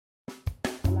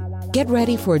Get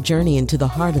ready for a journey into the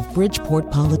heart of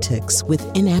Bridgeport politics with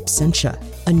In Absentia,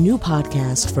 a new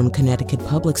podcast from Connecticut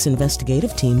Public's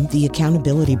investigative team, The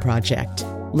Accountability Project.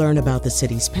 Learn about the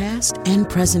city's past and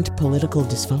present political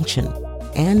dysfunction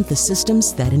and the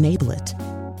systems that enable it.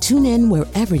 Tune in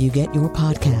wherever you get your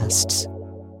podcasts.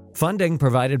 Funding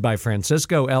provided by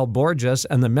Francisco L. Borges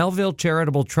and the Melville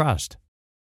Charitable Trust.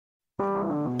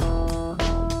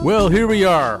 Well, here we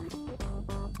are.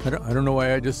 I don't know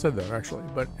why I just said that, actually.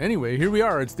 But anyway, here we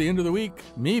are. It's the end of the week,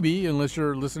 maybe, unless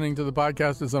you're listening to the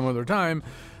podcast at some other time.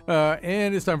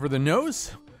 And it's time for the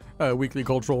Nose, weekly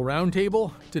cultural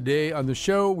roundtable. Today on the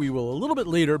show, we will a little bit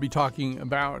later be talking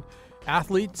about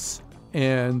athletes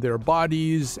and their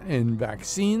bodies and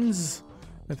vaccines.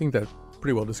 I think that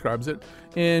pretty well describes it.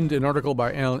 And an article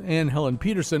by Anne Helen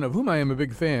Peterson, of whom I am a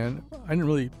big fan. I didn't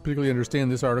really particularly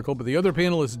understand this article, but the other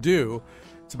panelists do.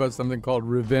 It's about something called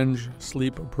revenge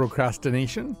sleep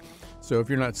procrastination. So if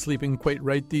you're not sleeping quite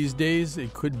right these days,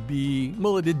 it could be,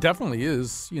 well, it definitely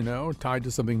is, tied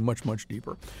to something much, much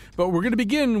deeper. But we're going to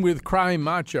begin with Cry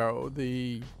Macho,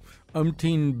 the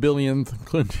umpteen billionth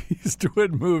Clint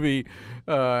Eastwood movie.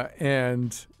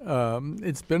 And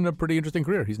it's been a pretty interesting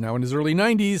career. He's now in his early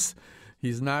 90s.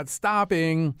 He's not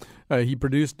stopping. He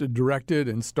produced, directed,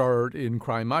 and starred in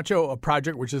Cry Macho, a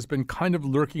project which has been kind of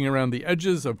lurking around the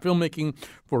edges of filmmaking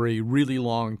for a really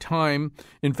long time.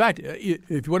 In fact,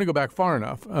 if you want to go back far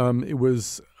enough, it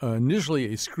was initially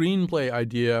a screenplay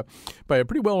idea by a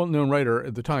pretty well-known writer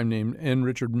at the time named N.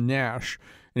 Richard Nash.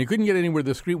 And he couldn't get anywhere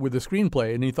with the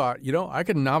screenplay. And he thought, I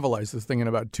could novelize this thing in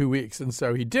about 2 weeks. And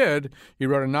so he did. He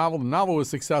wrote a novel. The novel was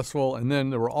successful. And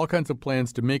then there were all kinds of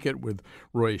plans to make it with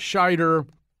Roy Scheider,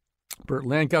 Burt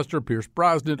Lancaster, Pierce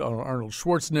Brosnan, Arnold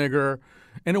Schwarzenegger,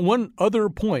 and at one other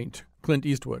point, Clint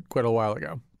Eastwood, quite a while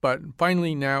ago. But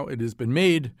finally, now it has been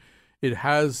made. It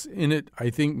has in it, I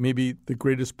think, maybe the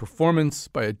greatest performance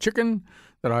by a chicken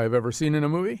that I have ever seen in a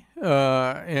movie.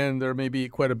 And there may be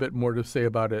quite a bit more to say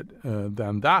about it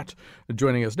than that.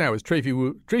 Joining us now is Tracy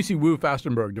Wu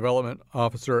Fastenberg, Development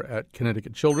Officer at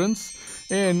Connecticut Children's.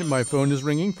 And my phone is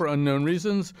ringing for unknown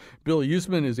reasons. Bill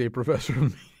Usman is a professor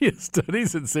of media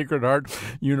studies at Sacred Heart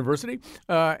University.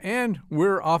 And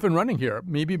we're off and running here.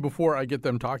 Maybe before I get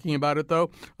them talking about it, though,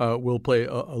 we'll play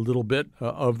a little bit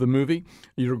of the movie.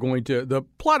 The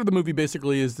plot of the movie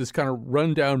basically is this kind of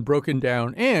rundown, broken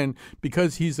down, and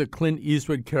because he's a Clint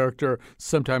Eastwood character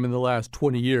sometime in the last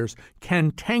 20 years,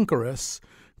 cantankerous,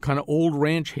 kind of old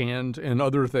ranch hand and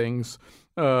other things,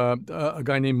 a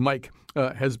guy named Mike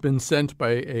has been sent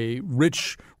by a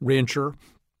rich rancher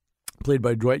played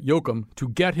by Dwight Yoakam, to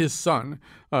get his son.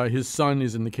 His son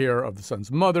is in the care of the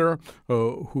son's mother,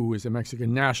 who is a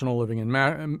Mexican national living in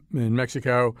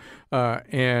Mexico,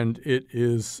 and it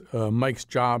is Mike's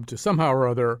job to somehow or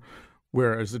other,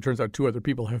 whereas it turns out two other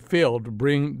people have failed, to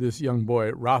bring this young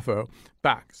boy, Rafa,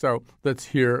 back. So let's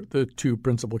hear the two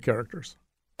principal characters.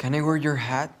 Can I wear your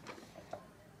hat?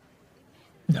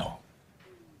 No.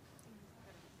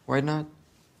 Why not?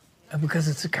 Because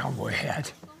it's a cowboy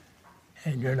hat.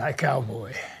 And you're not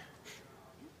cowboy.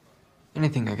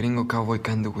 Anything a gringo cowboy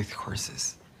can do with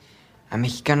horses, a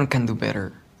Mexicano can do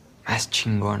better. Más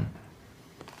chingón.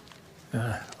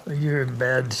 Well, you're in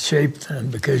bad shape then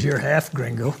because you're half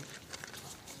gringo.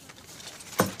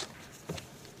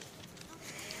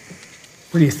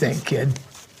 What do you think, kid?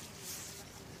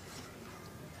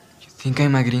 You think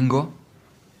I'm a gringo?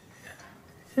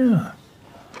 Yeah.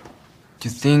 You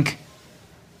think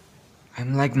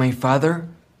I'm like my father?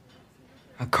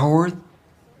 A coward?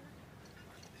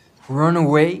 Who ran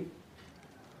away?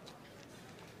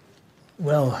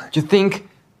 Well... You think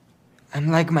I'm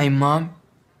like my mom?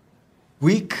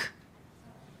 Weak?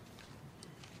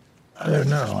 I don't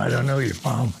know. I don't know your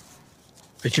mom.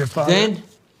 But your father... Then...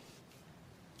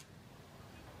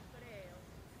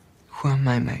 Who am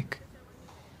I, Mike?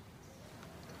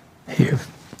 Here,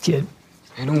 kid.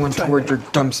 I don't want to wear your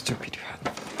dumb, stupid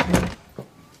hat.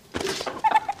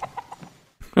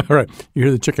 All right. You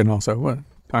hear the chicken also. What?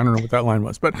 I don't know what that line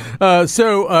was. But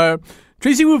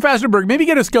Tracy Wu Fastenberg, maybe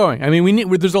get us going. I mean,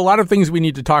 there's a lot of things we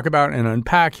need to talk about and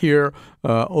unpack here.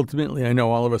 Ultimately, I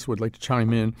know all of us would like to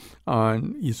chime in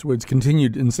on Eastwood's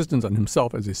continued insistence on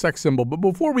himself as a sex symbol. But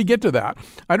before we get to that,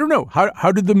 I don't know.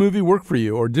 How did the movie work for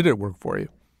you, or did it work for you?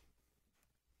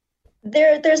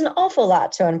 There's an awful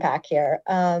lot to unpack here.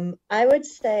 I would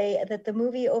say that the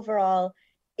movie overall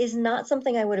is not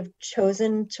something I would have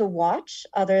chosen to watch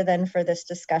other than for this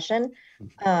discussion.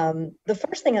 The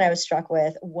first thing that I was struck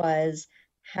with was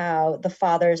how the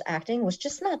father's acting was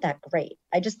just not that great.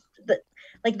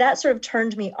 That sort of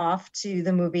turned me off to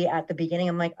the movie at the beginning.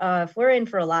 I'm like, if we're in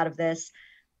for a lot of this,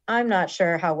 I'm not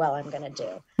sure how well I'm going to do.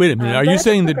 Wait a minute. Are you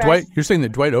saying that progress,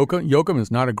 Dwight Yoakam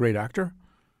is not a great actor?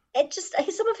 It just,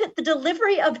 some of it, the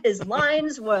delivery of his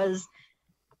lines was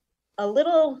a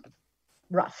little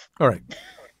rough. All right.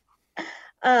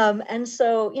 And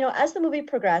so, as the movie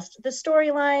progressed, the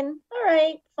storyline, all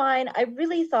right, fine. I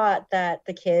really thought that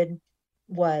the kid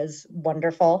was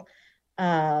wonderful.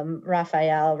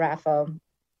 Raffo.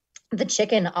 The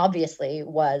chicken obviously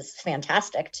was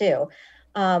fantastic too.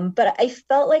 But I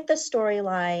felt like the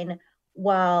storyline,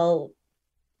 while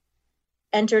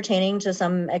entertaining to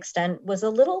some extent, was a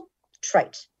little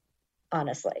trite,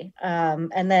 honestly.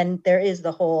 And then there is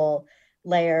the whole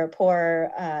layer.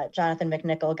 Poor Jonathan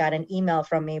McNichol got an email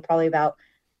from me probably about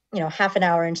half an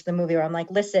hour into the movie where I'm like,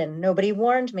 listen, nobody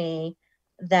warned me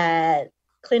that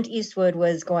Clint Eastwood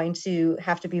was going to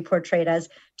have to be portrayed as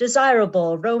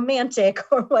desirable, romantic,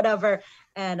 or whatever.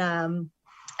 And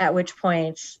at which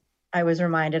point I was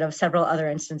reminded of several other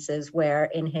instances where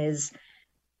in his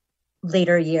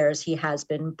later years he has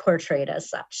been portrayed as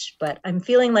such. But I'm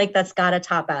feeling like that's got to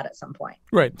top out at some point.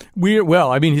 Right.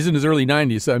 He's in his early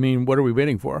 90s. So, what are we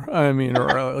waiting for? I think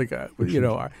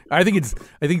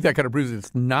that kind of proves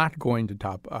it's not going to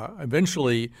top.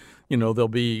 Eventually, there'll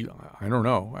be, I don't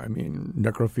know.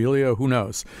 Necrophilia, who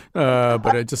knows?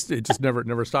 But it just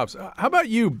never stops. How about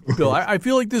you, Bill? I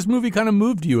feel like this movie kind of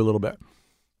moved you a little bit.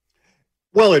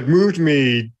 Well, it moved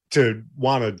me to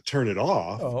want to turn it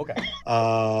off. Oh, okay.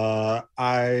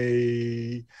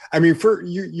 For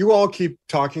you all keep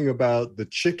talking about the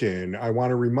chicken. I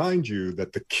want to remind you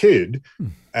that the kid,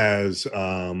 as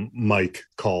Mike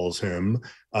calls him,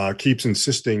 keeps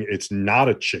insisting it's not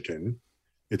a chicken.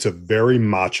 It's a very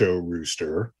macho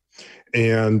rooster.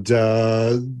 And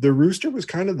the rooster was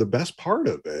kind of the best part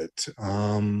of it.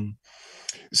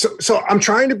 So I'm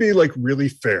trying to be like really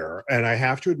fair. And I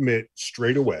have to admit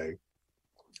straight away,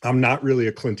 I'm not really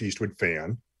a Clint Eastwood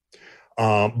fan,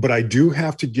 but I do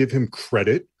have to give him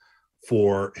credit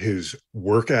for his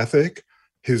work ethic,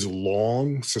 his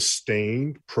long,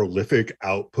 sustained, prolific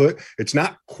output. It's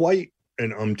not quite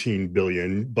an umpteen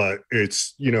billion, but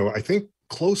it's, I think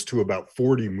close to about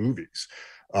 40 movies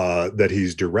that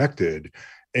he's directed.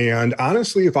 And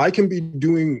honestly, if I can be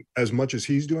doing as much as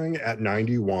he's doing at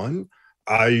 91,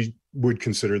 I would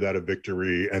consider that a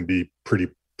victory and be pretty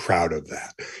proud of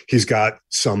that. He's got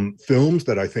some films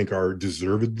that I think are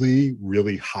deservedly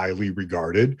really highly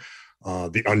regarded.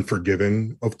 The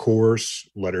Unforgiven, of course,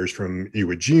 Letters from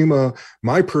Iwo Jima.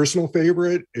 My personal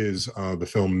favorite is the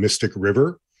film Mystic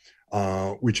River,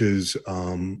 which is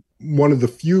one of the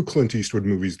few Clint Eastwood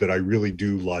movies that I really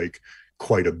do like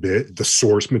quite a bit. The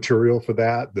source material for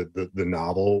that, the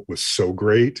novel, was so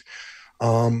great.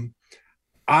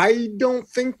 I don't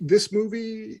think this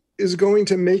movie is going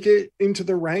to make it into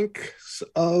the ranks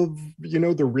of,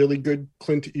 the really good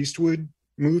Clint Eastwood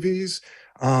movies,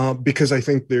 because I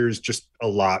think there's just a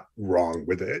lot wrong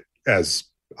with it as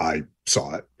I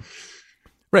saw it.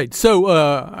 Right. So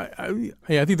I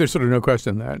think there's sort of no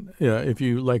question that if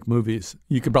you like movies,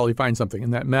 you could probably find something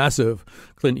in that massive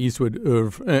Clint Eastwood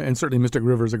oeuvre. And certainly Mystic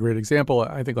River is a great example.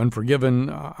 I think Unforgiven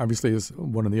obviously is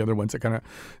one of the other ones that kind of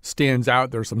stands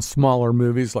out. There's some smaller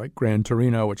movies like Gran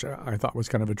Torino, which I thought was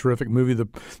kind of a terrific movie.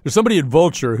 There's somebody at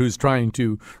Vulture who's trying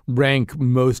to rank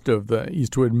most of the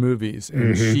Eastwood movies,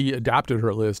 and she adapted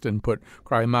her list and put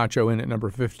Cry Macho in at number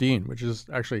 15, which is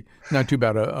actually not too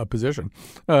bad a position.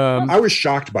 I was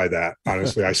shocked by that,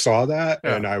 honestly. I saw that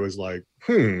and I was like,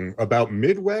 about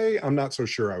midway, I'm not so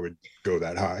sure I would go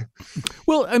that high.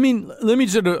 Well, let me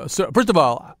just first of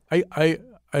all, I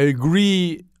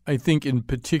agree. I think in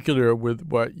particular with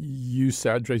what you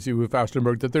said, Tracy, with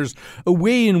Faustenberg, that there's a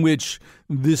way in which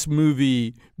this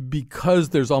movie, because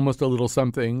there's almost a little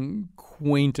something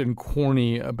quaint and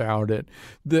corny about it,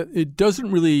 that it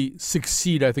doesn't really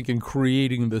succeed, I think, in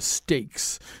creating the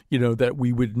stakes, that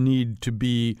we would need to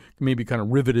be maybe kind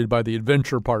of riveted by the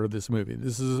adventure part of this movie.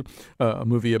 This is a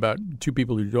movie about two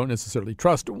people who don't necessarily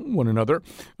trust one another,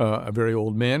 a very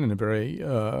old man and a very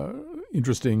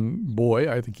interesting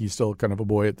boy. I think he's still kind of a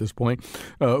boy at this point,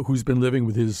 who's been living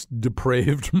with his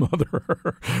depraved mother,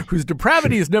 whose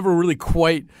depravity is never really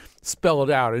quite spelled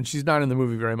out, and she's not in the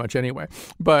movie very much anyway.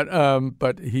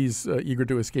 But he's eager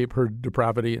to escape her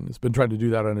depravity and has been trying to do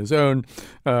that on his own.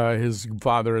 His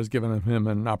father has given him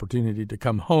an opportunity to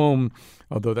come home,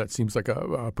 although that seems like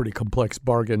a pretty complex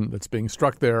bargain that's being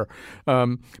struck there.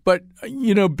 But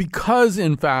because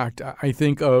in fact, I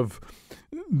think of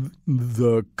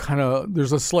the kind of,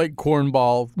 there's a slight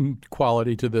cornball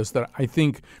quality to this that I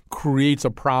think creates a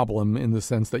problem in the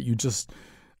sense that you just,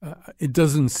 it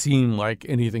doesn't seem like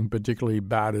anything particularly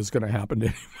bad is going to happen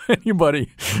to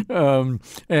anybody.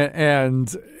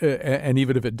 And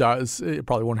even if it does, it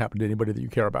probably won't happen to anybody that you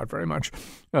care about very much,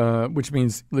 which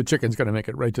means the chicken's going to make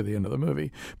it right to the end of the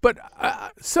movie. But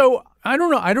so I don't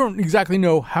know. I don't exactly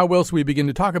know how else we begin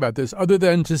to talk about this other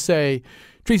than to say,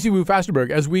 Tracy Wu Fasterberg,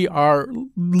 as we are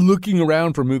looking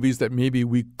around for movies that maybe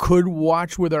we could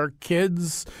watch with our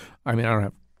kids. I mean, I don't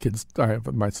have kids.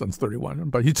 My son's 31,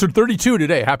 but he's 32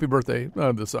 today. Happy birthday,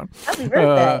 the son. Happy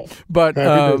birthday.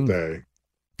 Happy birthday.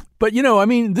 But, I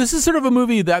mean, this is sort of a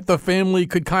movie that the family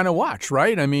could kind of watch,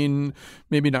 right? I mean,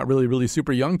 maybe not really, really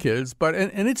super young kids, but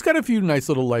and it's got a few nice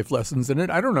little life lessons in it.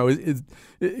 I don't know.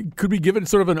 Could we give it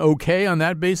sort of an okay on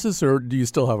that basis, or do you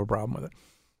still have a problem with it?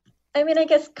 I mean, I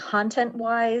guess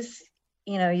content-wise,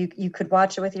 you could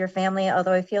watch it with your family,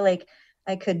 although I feel like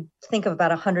I could think of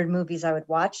about 100 movies I would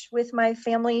watch with my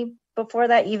family before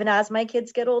that, even as my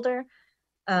kids get older.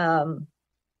 I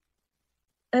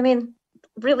mean,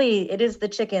 really, it is the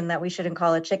chicken that we shouldn't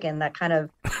call a chicken that kind of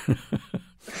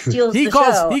steals the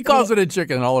show. He calls it a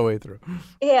chicken all the way through.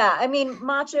 Yeah, I mean,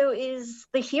 Macho is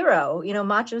the hero.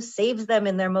 Macho saves them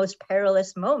in their most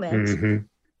perilous moments. Mm-hmm.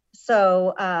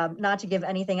 So not to give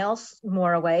anything else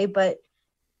more away, but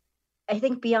I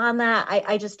think beyond that,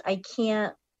 I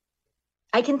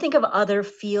can think of other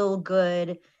feel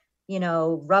good,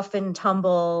 rough and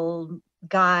tumble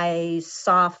guy,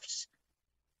 soft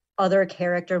other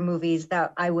character movies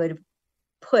that I would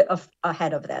put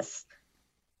ahead of this.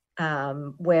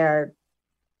 Where,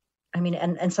 I mean,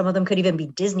 and some of them could even be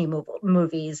Disney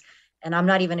movies. And I'm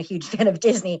not even a huge fan of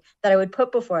Disney, that I would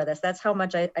put before this. That's how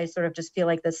much I sort of just feel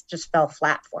like this just fell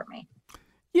flat for me.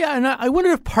 Yeah, and I wonder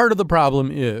if part of the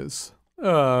problem is,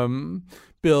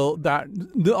 Bill, that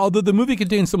although the movie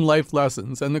contains some life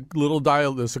lessons and the little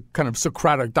there's kind of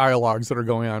Socratic dialogues that are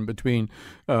going on between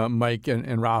Mike and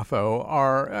Raffo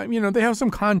are, they have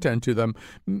some content to them.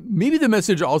 Maybe the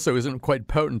message also isn't quite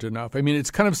potent enough. I mean,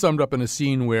 it's kind of summed up in a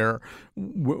scene where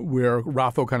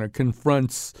Raffo kind of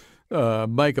confronts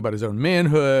Mike about his own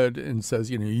manhood and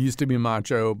says, you used to be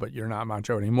macho, but you're not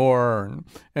macho anymore.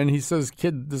 And he says,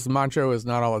 kid, this macho is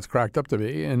not all it's cracked up to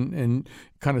be, and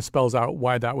kind of spells out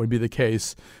why that would be the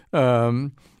case.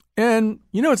 And,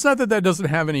 it's not that doesn't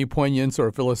have any poignance or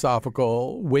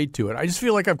philosophical weight to it. I just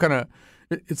feel like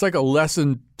it's like a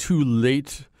lesson too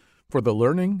late for the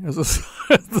learning, as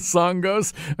the song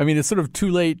goes. I mean, it's sort of too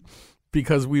late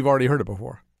because we've already heard it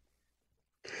before.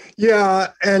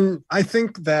 Yeah, and I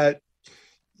think that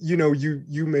you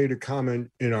made a comment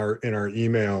in our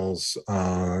emails,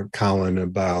 Colin,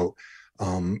 about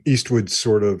Eastwood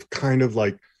sort of kind of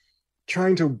like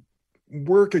trying to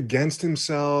work against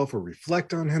himself or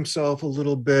reflect on himself a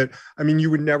little bit. I mean, you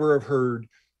would never have heard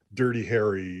Dirty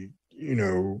Harry,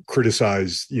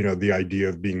 criticize the idea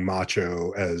of being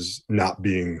macho as not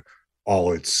being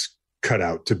all it's cut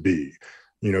out to be.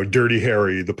 Dirty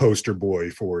Harry, the poster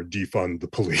boy for defund the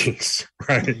police,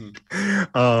 right?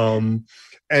 Mm-hmm.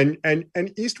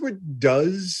 And Eastwood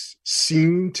does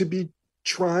seem to be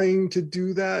trying to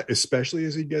do that, especially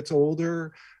as he gets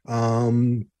older.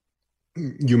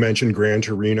 You mentioned Gran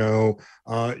Torino,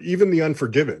 even The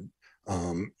Unforgiven,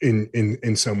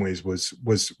 in some ways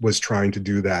was trying to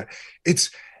do that.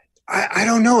 I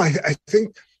don't know. I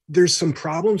think there's some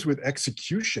problems with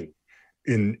execution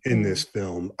in this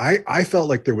film. I felt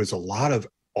like there was a lot of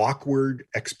awkward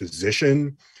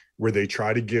exposition where they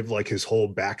try to give like his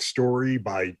whole backstory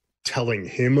by telling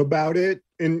him about it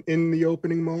in the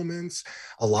opening moments.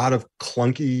 A lot of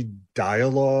clunky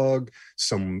dialogue,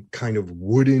 some kind of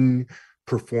wooden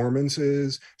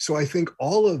performances. So I think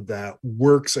all of that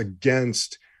works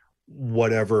against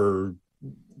whatever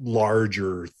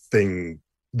larger thing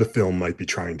the film might be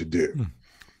trying to do.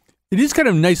 It is kind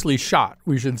of nicely shot,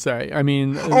 we should say. I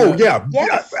mean, yeah.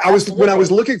 Yes, When I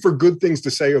was looking for good things to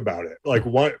say about it, like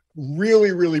one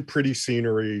really, really pretty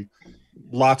scenery,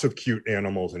 lots of cute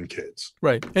animals and kids.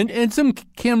 Right. And some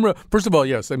camera. First of all,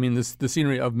 yes. I mean, the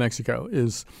scenery of Mexico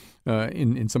is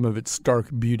in some of its stark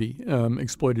beauty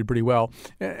exploited pretty well.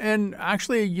 And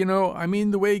actually,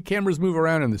 the way cameras move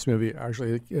around in this movie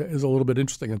actually is a little bit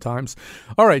interesting at times.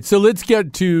 All right. So let's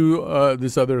get to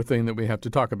this other thing that we have to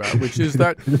talk about, which is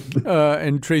that,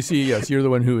 and Tracy, yes, you're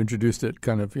the one who introduced it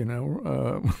kind of,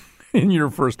 in your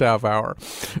first half hour.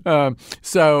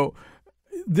 So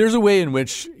there's a way in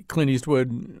which Clint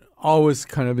Eastwood always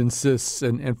kind of insists,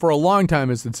 and for a long time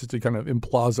has insisted kind of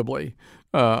implausibly,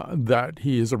 that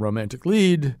he is a romantic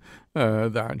lead,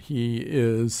 that he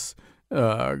is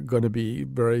going to be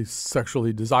very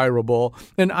sexually desirable.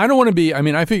 And I don't want to be,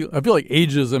 I feel like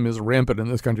ageism is rampant in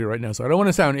this country right now, so I don't want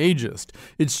to sound ageist.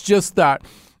 It's just that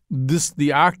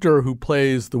the actor who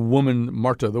plays the woman,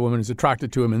 Marta, the woman who's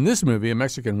attracted to him in this movie, a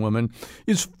Mexican woman,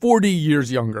 is 40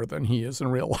 years younger than he is in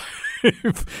real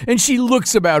life. And she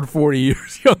looks about 40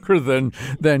 years younger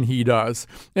than he does.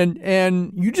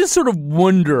 And you just sort of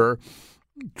wonder,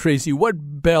 Tracy, what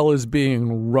bell is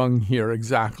being rung here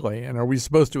exactly? And are we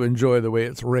supposed to enjoy the way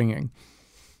it's ringing?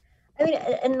 I mean,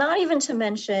 and not even to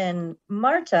mention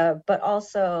Marta, but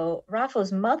also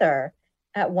Rafa's mother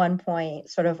at one point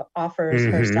sort of offers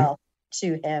herself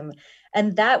to him.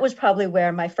 And that was probably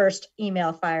where my first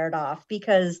email fired off,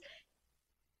 because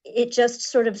it just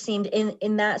sort of seemed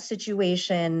in that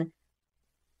situation,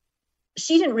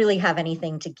 she didn't really have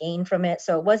anything to gain from it.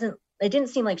 So it didn't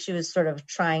seem like she was sort of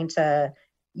trying to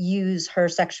use her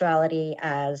sexuality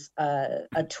as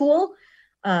a tool.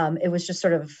 It was just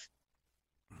sort of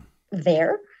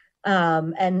there.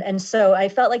 And so I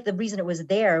felt like the reason it was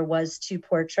there was to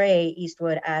portray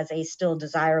Eastwood as a still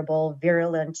desirable,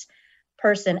 virulent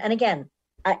person. And again,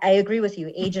 I agree with you.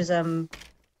 Ageism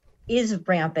is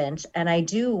rampant. And I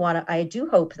do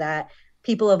hope that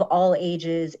people of all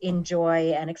ages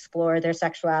enjoy and explore their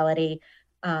sexuality.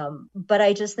 But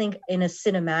I just think in a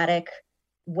cinematic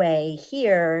way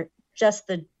here, just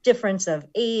the difference of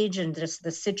age and just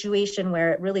the situation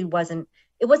where it wasn't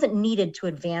needed to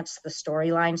advance the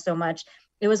storyline so much.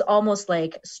 It was almost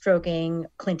like stroking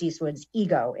Clint Eastwood's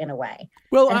ego in a way.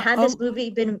 Well, and had this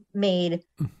movie been made,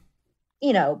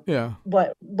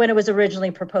 when it was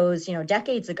originally proposed,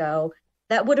 decades ago,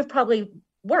 that would have probably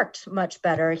worked much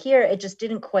better. Here, it just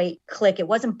didn't quite click. It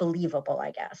wasn't believable,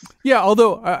 I guess. Yeah,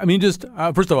 although,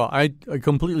 first of all, I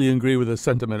completely agree with the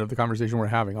sentiment of the conversation we're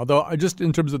having. Although, just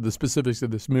in terms of the specifics of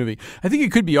this movie, I think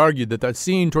it could be argued that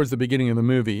scene towards the beginning of the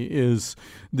movie is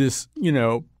this,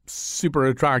 super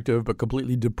attractive but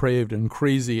completely depraved and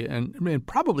crazy and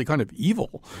probably kind of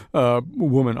evil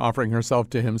woman offering herself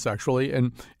to him sexually,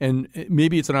 and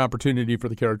maybe it's an opportunity for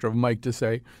the character of Mike to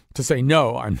say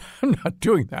no, I'm not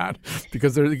doing that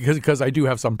because I do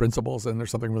have some principles and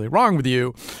there's something really wrong with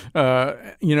you,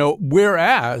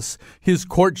 whereas his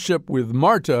courtship with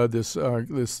Marta, this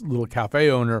little cafe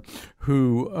owner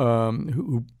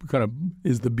who kind of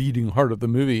is the beating heart of the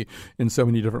movie in so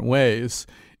many different ways,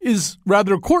 is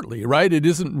rather courtly, right? It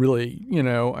isn't really, we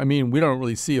don't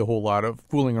really see a whole lot of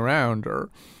fooling around or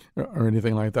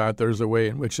anything like that. There's a way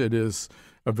in which it is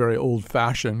a very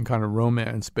old-fashioned kind of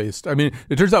romance-based.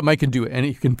 It turns out Mike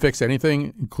can fix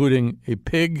anything, including a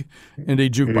pig and a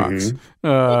jukebox.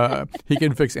 He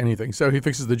can fix anything. So he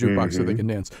fixes the jukebox so they can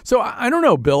dance. So I don't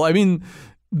know, Bill.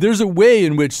 There's a way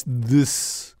in which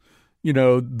this,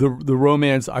 the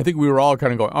romance, I think we were all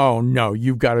kind of going, oh no,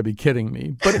 you've got to be kidding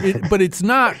me. But it's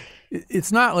not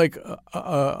like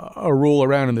a roll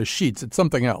around in the sheets. It's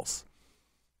something else.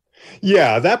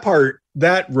 Yeah,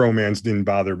 that romance didn't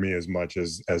bother me as much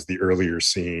as the earlier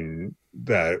scene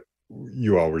that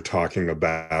you all were talking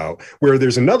about, where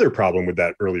there's another problem with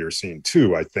that earlier scene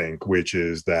too, I think, which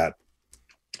is that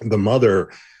the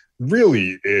mother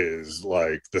really is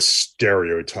like the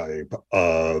stereotype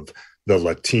of the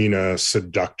Latina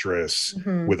seductress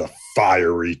with a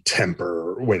fiery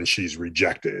temper when she's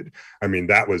rejected.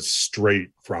 That was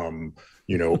straight from,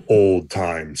 old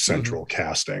time Central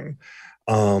casting.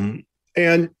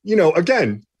 And,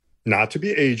 again, not to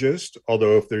be ageist,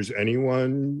 although if there's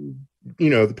anyone,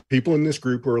 the people in this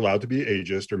group who are allowed to be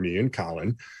ageist are me and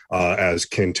Colin, as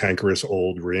cantankerous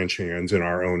old ranch hands in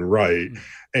our own right.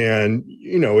 And,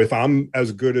 if I'm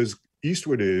as good as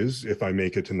Eastwood is, if I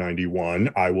make it to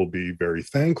 91, I will be very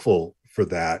thankful for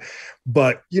that.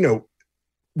 But,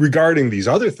 regarding these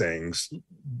other things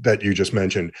that you just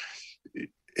mentioned,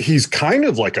 he's kind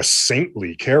of like a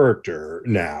saintly character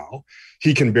now.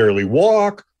 He can barely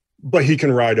walk, but he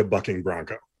can ride a bucking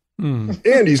bronco.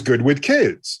 And he's good with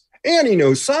kids. And he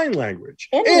knows sign language.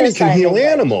 And he can heal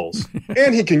animals.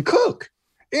 And he can cook.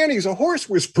 And he's a horse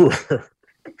whisperer.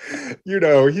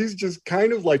 He's just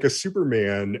kind of like a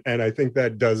Superman. And I think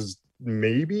that does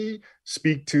maybe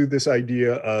speak to this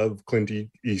idea of Clint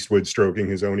Eastwood stroking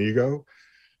his own ego.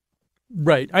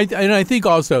 Right. And I think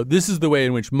also this is the way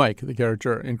in which Mike, the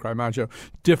character in Cry Macho,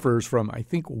 differs from, I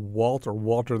think, Walter,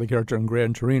 the character in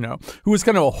Gran Torino, who was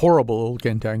kind of a horrible old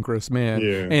cantankerous man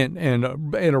and a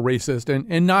racist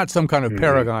and not some kind of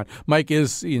paragon. Mike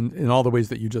is, in all the ways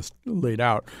that you just laid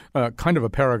out, kind of a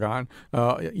paragon,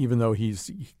 even though he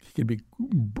can be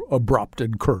abrupt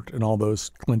and curt and all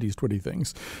those Clint Eastwoody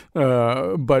things.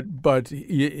 But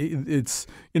it's,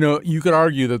 you could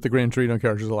argue that the Gran Torino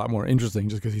character is a lot more interesting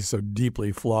just because he's so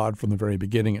deeply flawed from the very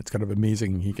beginning. It's kind of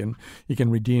amazing he can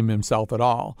redeem himself at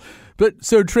all. But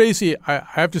so Tracy, I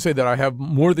have to say that I have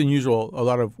more than usual a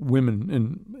lot of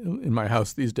women in my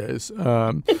house these days,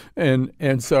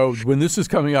 and so when this is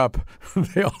coming up,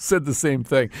 they all said the same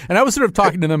thing. And I was sort of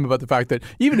talking to them about the fact that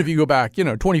even if you go back,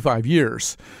 25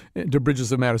 years to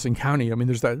Bridges of Madison County, I mean,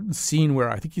 there's that scene where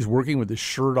I think he's working with his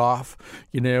shirt off,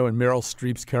 and Meryl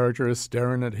Streep's character is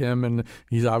staring at him, and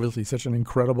he's obviously such an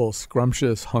incredible,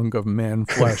 scrumptious hunk of man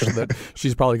flesh that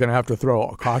she's probably going to have to throw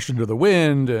a caution to the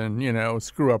wind and,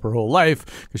 screw up her whole life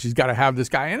because she's got to have this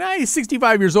guy. And he's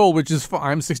 65 years old, which is fine.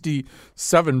 I'm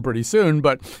 67 pretty soon,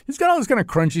 but he's got all this kind of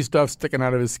crunchy stuff sticking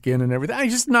out of his skin and everything.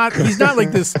 He's not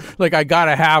like this, like, I got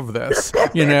to have this,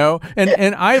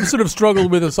 And I've sort of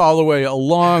struggled with this all the way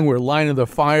along. We're in the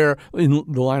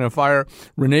line of fire.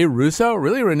 Rene Russo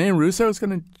is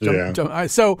going to jump.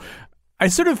 So I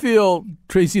sort of feel,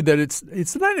 Tracy, that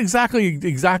it's not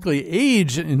exactly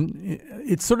age, and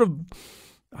it's sort of,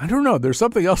 I don't know. There's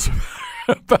something else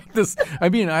about this. I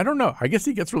mean, I don't know. I guess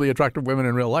he gets really attractive women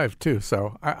in real life too.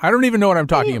 So I don't even know what I'm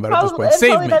talking about at this point.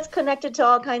 Save me. That's connected to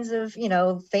all kinds of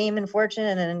fame and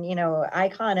fortune and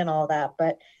icon and all that.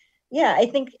 But yeah, I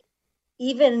think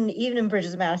even in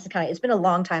Bridges of Madison County, it's been a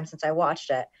long time since I watched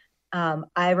it.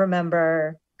 I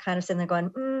remember kind of sitting there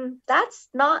going, that's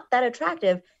not that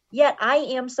attractive. Yet I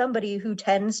am somebody who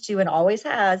tends to and always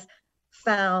has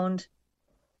found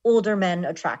older men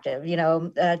attractive.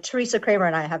 Teresa Kramer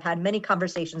and I have had many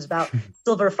conversations about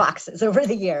silver foxes over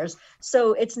the years.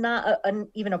 So it's not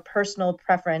even a personal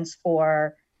preference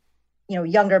for,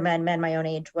 younger men my own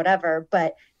age, whatever.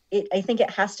 But I think it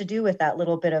has to do with that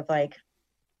little bit of like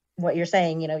what you're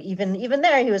saying. Even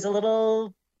there, he was a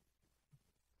little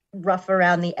rough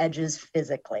around the edges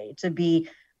physically to be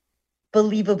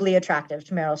believably attractive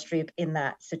to Meryl Streep in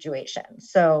that situation.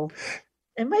 So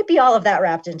it might be all of that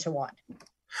wrapped into one.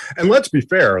 And let's be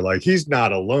fair, like, he's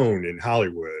not alone in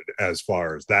Hollywood as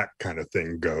far as that kind of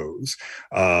thing goes.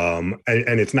 And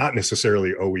it's not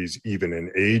necessarily always even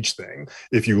an age thing.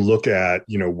 If you look at,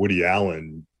 Woody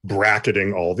Allen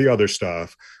bracketing all the other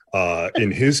stuff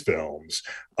in his films,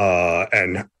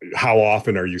 and how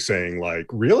often are you saying, like,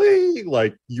 really?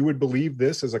 Like, you would believe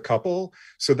this as a couple?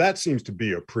 So that seems to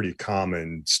be a pretty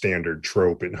common standard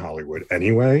trope in Hollywood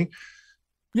anyway.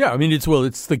 Yeah, I mean, it's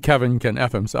the Kevin can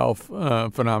F himself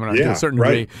phenomenon to a certain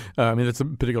degree. I mean, it's a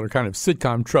particular kind of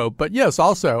sitcom trope. But yes,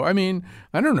 also, I mean,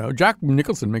 I don't know. Jack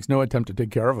Nicholson makes no attempt to take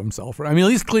care of himself. I mean, at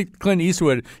least Clint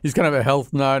Eastwood, he's kind of a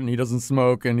health nut and he doesn't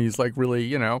smoke and he's like really,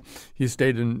 he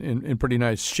stayed in pretty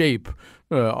nice shape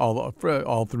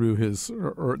all through his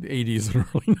 80s and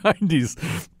early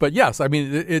 90s. But yes, I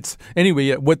mean, it's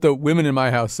anyway, what the women in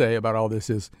my house say about all this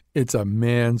is it's a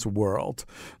man's world.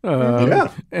 Oh,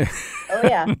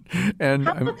 yeah. And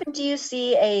how often do you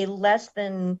see a less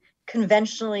than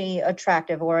conventionally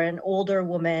attractive or an older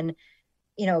woman,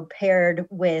 paired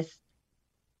with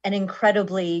an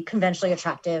incredibly conventionally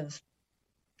attractive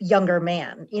younger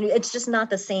man? It's just not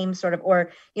the same sort of,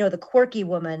 or, the quirky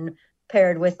woman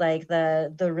paired with like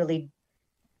the really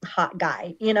hot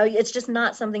guy. It's just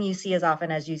not something you see as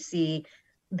often as you see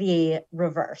the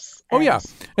reverse. And,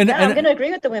 and I'm going to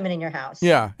agree with the women in your house.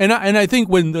 Yeah, and I think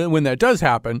when that does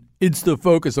happen, it's the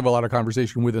focus of a lot of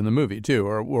conversation within the movie too,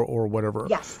 or whatever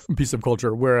piece of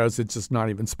culture. Whereas it's just not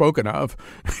even spoken of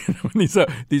in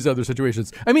these other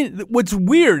situations. I mean, what's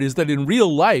weird is that in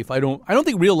real life, I don't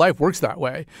think real life works that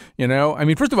way. I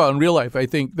mean, first of all, in real life, I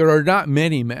think there are not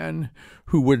many men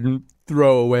who wouldn't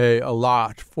throw away a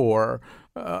lot for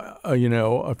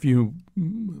a few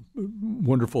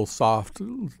wonderful soft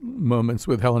moments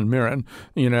with Helen Mirren,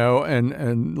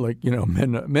 and like,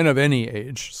 men of any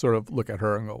age sort of look at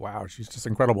her and go, wow, she's just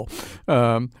incredible.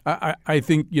 I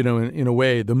think, in a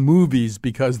way, the movies,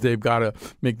 because they've got to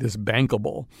make this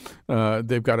bankable,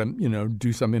 they've got to,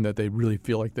 do something that they really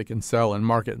feel like they can sell and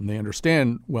market, and they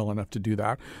understand well enough to do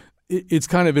that. It's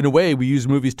kind of, in a way, we use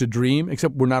movies to dream,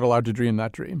 except we're not allowed to dream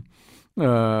that dream.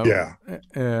 And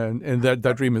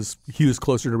that dream hews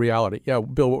closer to reality. Yeah,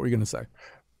 Bill, what were you going to say?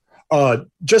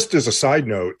 Just as a side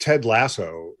note, Ted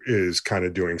Lasso is kind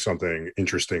of doing something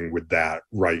interesting with that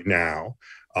right now,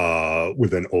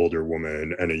 with an older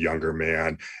woman and a younger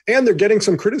man. And they're getting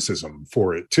some criticism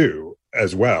for it, too,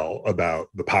 as well, about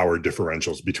the power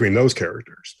differentials between those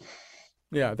characters.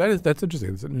 Yeah, that's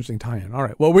interesting. It's an interesting tie-in. All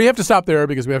right. Well, we have to stop there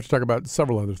because we have to talk about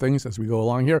several other things as we go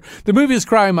along here. The movie is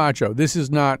Cry Macho. This is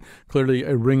not clearly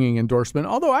a ringing endorsement,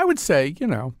 although I would say,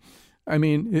 I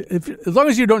mean, as long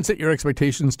as you don't set your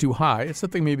expectations too high, it's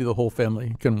something maybe the whole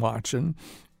family can watch. And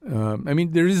I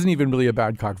mean, there isn't even really a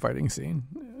bad cockfighting scene.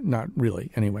 Not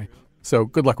really, anyway. So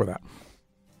good luck with that.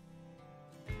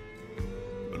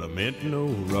 but I meant no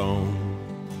wrong.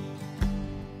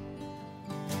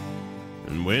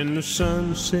 And when the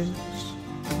sun sets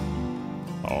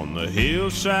on the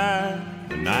hillside,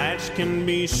 the nights can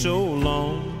be so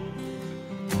long.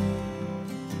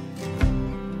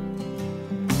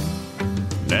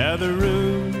 Now the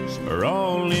rooms are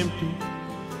all empty,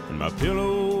 and my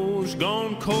pillow's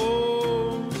gone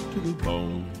cold to the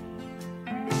bone.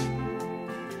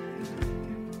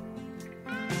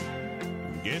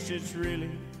 Guess it's really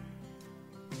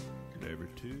never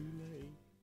too late.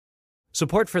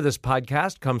 Support for this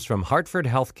podcast comes from Hartford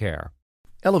Healthcare.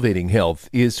 Elevating Health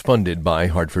is funded by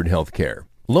Hartford Healthcare.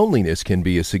 Loneliness can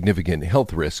be a significant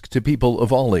health risk to people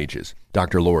of all ages.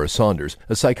 Dr. Laura Saunders,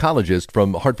 a psychologist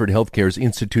from Hartford Healthcare's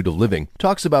Institute of Living,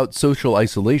 talks about social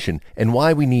isolation and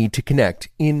why we need to connect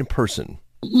in person.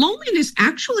 Loneliness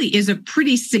actually is a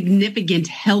pretty significant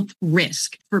health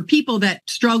risk for people that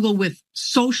struggle with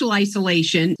social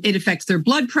isolation. It affects their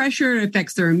blood pressure, it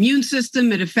affects their immune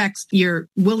system, it affects your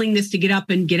willingness to get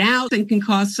up and get out, and can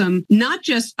cause some not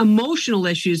just emotional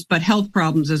issues, but health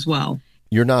problems as well.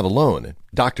 You're not alone.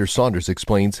 Dr. Saunders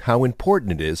explains how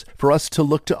important it is for us to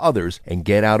look to others and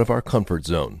get out of our comfort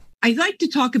zone. I like to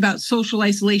talk about social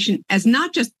isolation as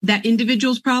not just that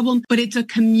individual's problem, but it's a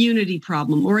community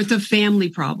problem or it's a family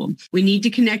problem. We need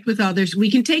to connect with others. We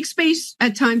can take space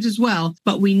at times as well,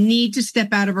 but we need to step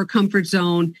out of our comfort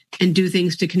zone and do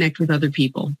things to connect with other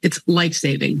people. It's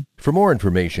life-saving. For more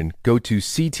information, go to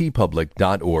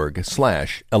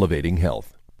ctpublic.org/elevatinghealth.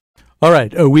 All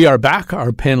right, we are back. Our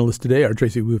panelists today are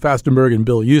Tracy Wu Fastenberg and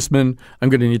Bill Usman. I'm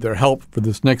going to need their help for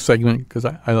this next segment because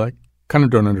I kind of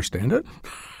don't understand it.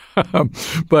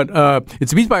 But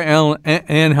it's a piece by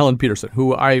Anne Helen Peterson,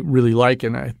 who I really like,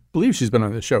 and I believe she's been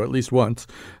on this show at least once,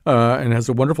 and has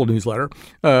a wonderful newsletter.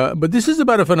 But this is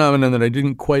about a phenomenon that I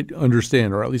didn't quite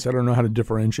understand, or at least I don't know how to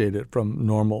differentiate it from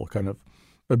normal kind of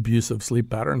abusive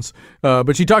sleep patterns.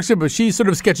 But she sort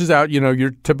of sketches out, your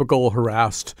typical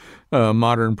harassed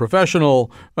modern professional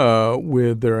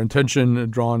with their attention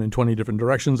drawn in 20 different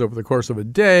directions over the course of a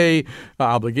day,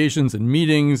 obligations and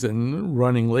meetings, and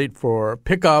running late for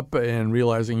pickup and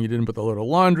realizing you didn't put the load of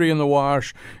laundry in the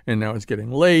wash and now it's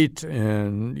getting late,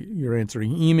 and you're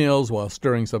answering emails while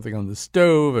stirring something on the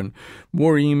stove, and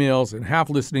more emails, and half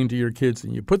listening to your kids,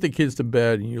 and you put the kids to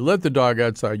bed and you let the dog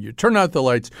outside, you turn out the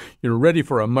lights, you're ready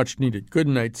for a much needed good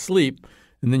night's sleep.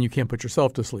 And then you can't put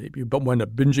yourself to sleep. You wind up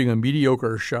binging a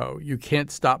mediocre show. You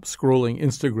can't stop scrolling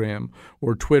Instagram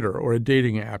or Twitter or a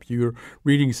dating app. You're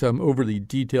reading some overly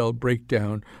detailed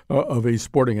breakdown of a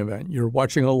sporting event. You're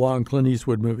watching a long Clint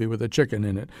Eastwood movie with a chicken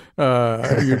in it.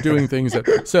 You're doing things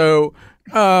that – so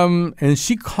and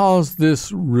she calls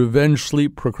this revenge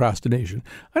sleep procrastination.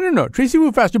 I don't know. Tracy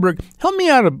Wu Fastenberg, help me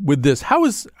out with this.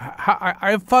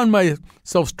 I found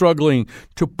myself struggling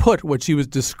to put what she was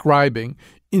describing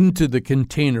into the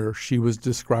container she was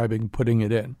describing putting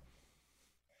it in.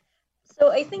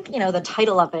 So I think, the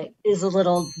title of it is a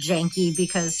little janky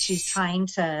because she's trying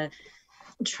to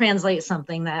translate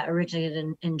something that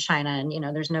originated in China, and,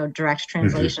 there's no direct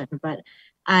translation, but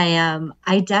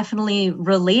I definitely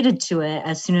related to it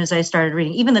as soon as I started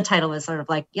reading. Even the title was sort of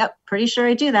like, yep, pretty sure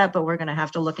I do that, but we're going to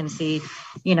have to look and see,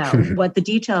 what the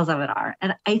details of it are.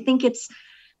 And I think it's,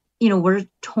 we're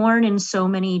torn in so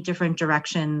many different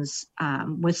directions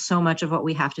with so much of what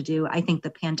we have to do. I think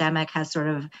the pandemic has sort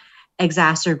of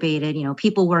exacerbated,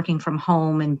 people working from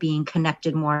home and being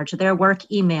connected more to their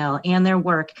work email and their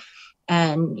work,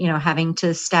 and, having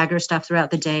to stagger stuff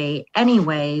throughout the day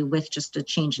anyway with just a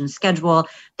change in schedule,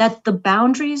 that the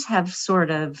boundaries have sort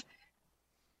of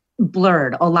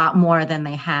blurred a lot more than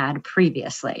they had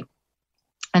previously.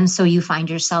 And so you find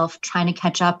yourself trying to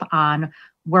catch up on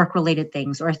work-related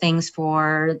things or things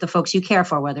for the folks you care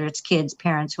for, whether it's kids,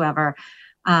 parents, whoever.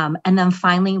 And then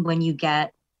finally, when you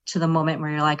get to the moment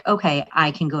where you're like, okay, I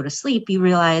can go to sleep, you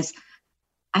realize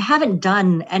I haven't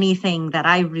done anything that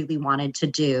I really wanted to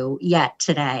do yet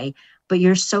today, but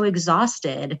you're so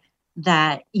exhausted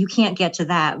that you can't get to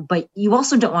that. But you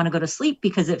also don't want to go to sleep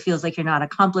because it feels like you're not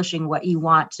accomplishing what you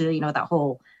want to, that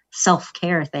whole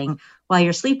self-care thing while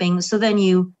you're sleeping. So then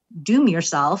you doom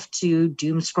yourself to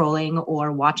doom scrolling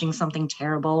or watching something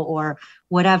terrible or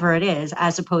whatever it is,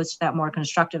 as opposed to that more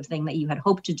constructive thing that you had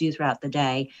hoped to do throughout the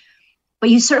day. But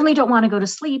you certainly don't want to go to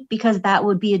sleep because that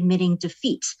would be admitting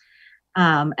defeat.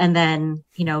 And then,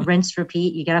 rinse,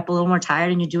 repeat, you get up a little more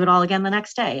tired and you do it all again the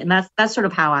next day. And that's sort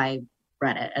of how I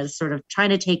read it, as sort of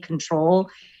trying to take control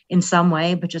in some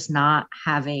way, but just not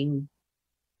having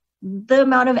the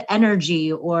amount of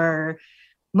energy or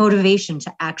motivation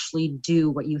to actually do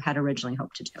what you had originally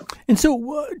hoped to do. And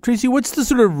so, Tracy, what's the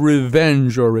sort of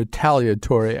revenge or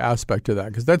retaliatory aspect to that?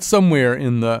 Because that's somewhere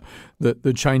in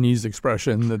the Chinese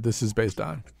expression that this is based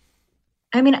on.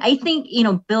 I mean, I think,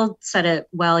 Bill said it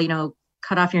well,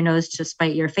 cut off your nose to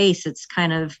spite your face. It's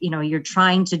kind of, you're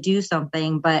trying to do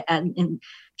something, but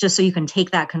just so you can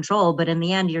take that control. But in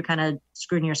the end, you're kind of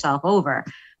screwing yourself over.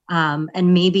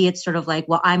 And maybe it's sort of like,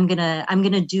 well, I'm going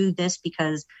to do this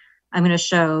because I'm going to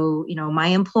show, my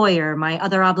employer, my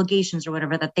other obligations or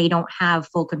whatever, that they don't have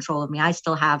full control of me. I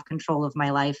still have control of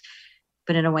my life.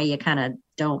 But in a way, you kind of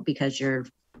don't, because you're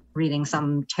reading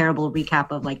some terrible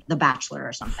recap of like The Bachelor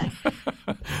or something.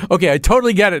 Okay, I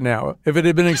totally get it now. If it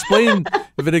had been explained,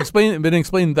 been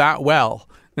explained that well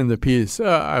in the piece,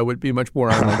 I would be much more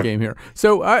on my game here.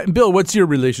 So, Bill, what's your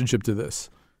relationship to this?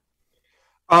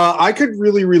 I could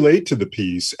really relate to the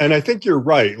piece, and I think you're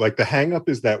right. Like, the hang up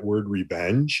is that word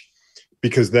revenge,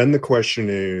 because then the question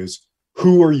is,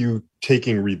 who are you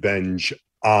taking revenge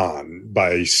on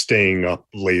by staying up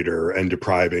later and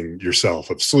depriving yourself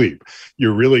of sleep?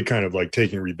 You're really kind of like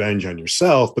taking revenge on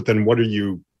yourself, but then what are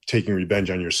you taking revenge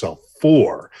on yourself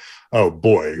for? Oh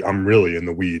boy, I'm really in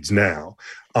the weeds now.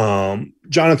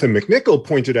 Jonathan McNichol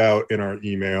pointed out in our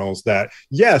emails that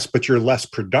yes, but you're less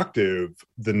productive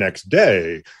the next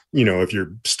day, if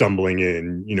you're stumbling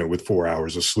in, with 4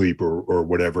 hours of sleep or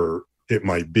whatever it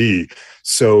might be.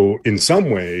 So in some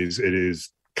ways it is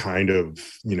kind of,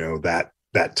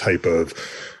 that type of,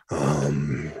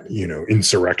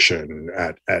 insurrection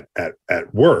at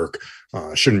work.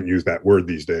 Shouldn't use that word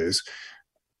these days.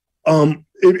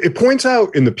 It points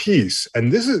out in the piece,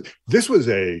 and this was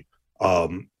a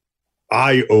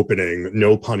eye-opening,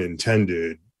 no pun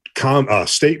intended,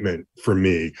 statement for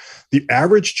me. The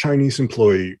average Chinese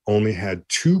employee only had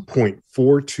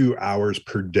 2.42 hours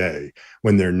per day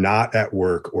when they're not at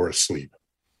work or asleep.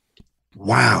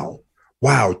 Wow,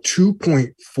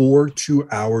 2.42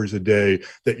 hours a day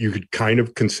that you could kind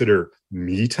of consider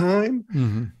me time.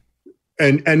 Mm-hmm.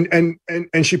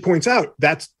 And she points out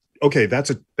that's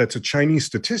a Chinese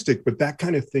statistic, but that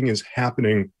kind of thing is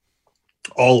happening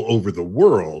all over the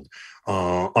world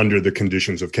under the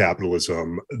conditions of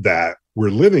capitalism that we're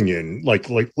living in.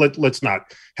 Let's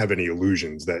not have any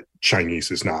illusions that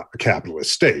Chinese is not a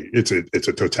capitalist state. It's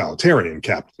a totalitarian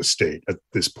capitalist state at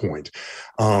this point.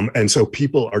 And so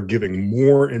people are giving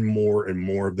more and more and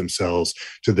more of themselves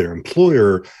to their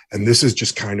employer. And this is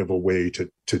just kind of a way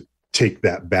to take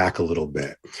that back a little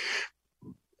bit.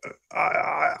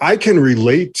 I can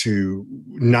relate to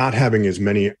not having as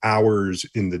many hours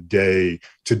in the day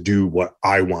to do what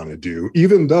I want to do,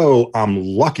 even though I'm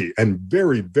lucky and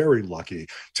very, very lucky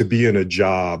to be in a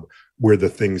job where the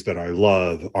things that I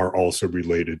love are also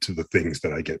related to the things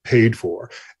that I get paid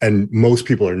for. And most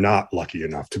people are not lucky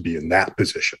enough to be in that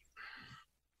position.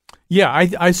 Yeah,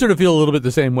 I sort of feel a little bit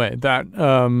the same way, that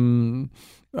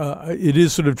it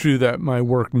is sort of true that my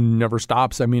work never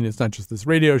stops. I mean, it's not just this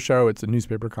radio show. It's a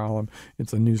newspaper column.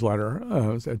 It's a newsletter.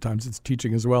 At times it's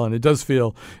teaching as well. And it does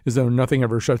feel as though nothing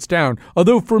ever shuts down.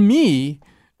 Although for me,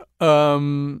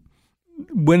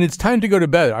 when it's time to go to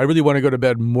bed, I really want to go to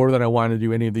bed more than I want to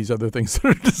do any of these other things that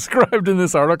are described in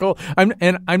this article.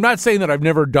 I'm not saying that I've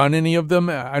never done any of them.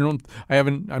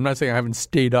 I'm not saying I haven't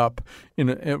stayed up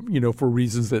for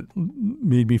reasons that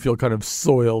made me feel kind of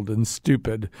soiled and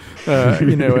stupid,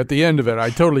 at the end of it.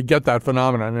 I totally get that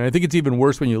phenomenon. And I think it's even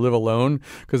worse when you live alone,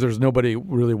 because there's nobody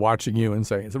really watching you and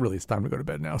saying, it's time to go to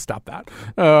bed now. Stop that.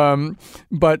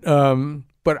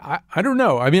 But I don't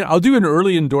know. I mean, I'll do an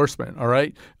early endorsement, all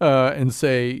right, and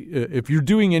say if you're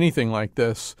doing anything like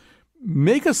this,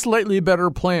 make a slightly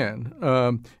better plan.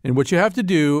 And what you have to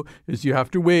do is you have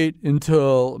to wait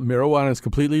until marijuana is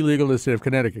completely legal in the state of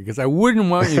Connecticut, because I wouldn't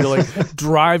want you to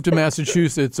drive to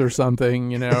Massachusetts or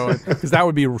something, because that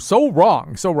would be so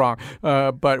wrong.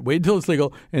 But wait until it's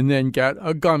legal and then get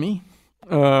a gummy.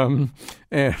 And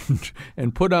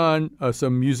put on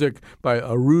some music by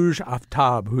Arooj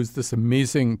Aftab, who's this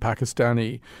amazing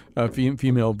Pakistani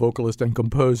female vocalist and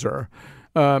composer.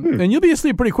 And you'll be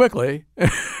asleep pretty quickly.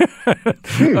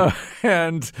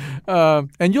 And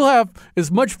you'll have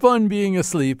as much fun being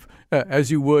asleep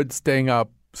as you would staying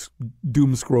up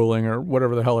doom scrolling or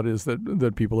whatever the hell it is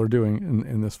that people are doing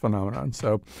in this phenomenon.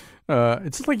 So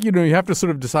it's like, you have to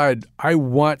sort of decide, I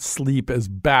want sleep as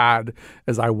bad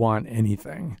as I want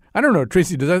anything. I don't know,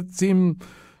 Tracy, does that seem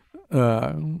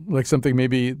like something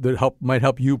maybe that might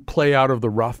help you play out of the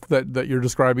rough that you're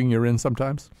describing you're in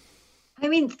sometimes? I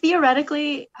mean,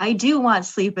 theoretically, I do want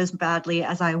sleep as badly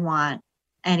as I want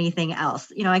anything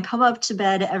else. I come up to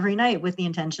bed every night with the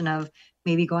intention of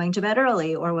maybe going to bed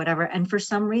early or whatever. And for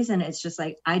some reason, it's just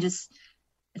like,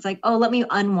 it's like, oh, let me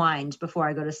unwind before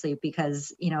I go to sleep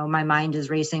because, my mind is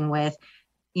racing with,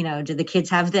 do the kids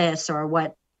have this, or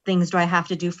what things do I have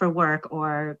to do for work,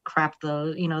 or crap,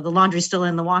 the laundry's still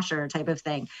in the washer type of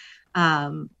thing.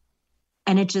 And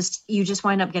you just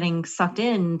wind up getting sucked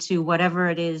into whatever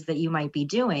it is that you might be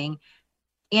doing.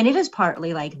 And it is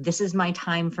partly like, this is my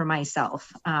time for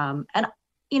myself. And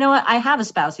you know what? I have a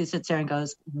spouse who sits there and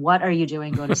goes, what are you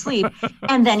doing? Go to sleep.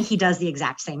 And then he does the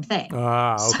exact same thing.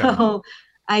 Okay. So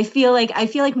I feel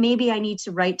like maybe I need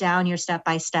to write down your step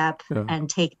by step and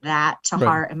take that to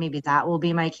heart. And maybe that will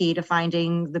be my key to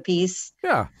finding the peace.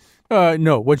 Yeah.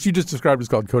 No, what you just described is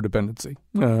called codependency.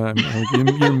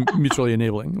 You're mutually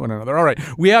enabling one another. All right.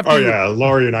 We have to. Oh, yeah.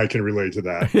 Laurie and I can relate to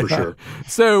that for sure.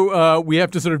 So we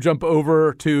have to sort of jump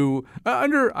over to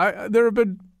there have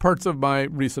been parts of my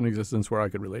recent existence where I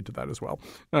could relate to that as well.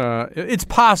 It's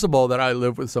possible that I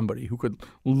live with somebody who could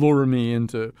lure me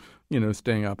into,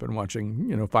 staying up and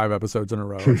watching, 5 episodes in a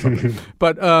row or something.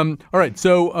 But all right.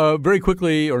 So very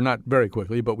quickly, or not very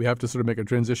quickly, but we have to sort of make a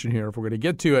transition here if we're going to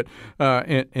get to it.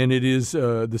 And it is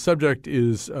the subject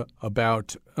is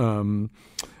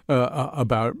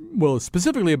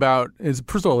specifically about is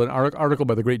first of all an article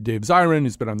by the great Dave Zirin,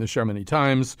 who's been on this show many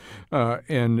times,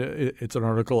 and it's an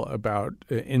article about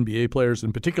NBA players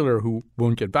in particular who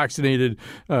won't get vaccinated,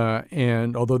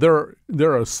 and although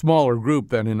they're a smaller group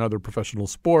than in other professional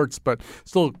sports, but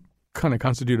still kind of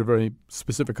constitute a very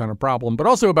specific kind of problem, but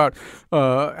also about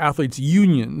athletes'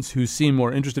 unions who seem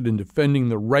more interested in defending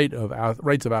the rights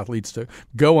of athletes to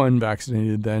go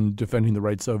unvaccinated than defending the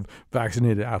rights of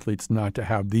vaccinated athletes not to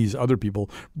have these other people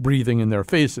breathing in their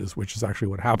faces, which is actually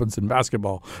what happens in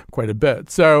basketball quite a bit.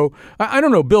 So I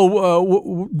don't know,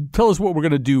 Bill, tell us what we're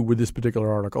going to do with this particular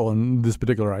article and this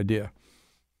particular idea.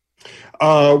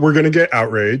 We're going to get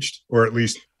outraged, or at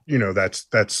least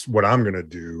that's what I'm going to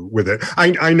do with it.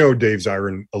 I know Dave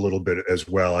Zirin a little bit as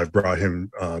well. I've brought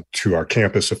him to our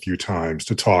campus a few times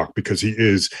to talk because he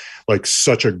is like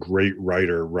such a great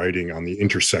writer, writing on the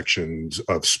intersections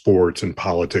of sports and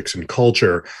politics and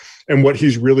culture. And what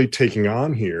he's really taking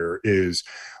on here is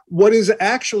what is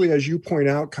actually, as you point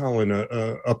out, Colin,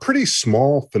 a pretty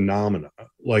small phenomena.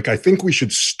 Like, I think we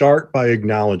should start by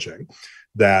acknowledging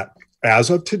that as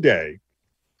of today,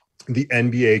 the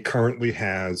NBA currently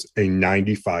has a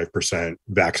 95%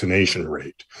 vaccination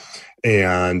rate.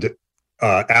 And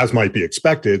as might be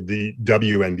expected, the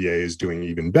WNBA is doing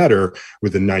even better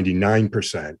with a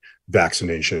 99%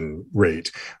 vaccination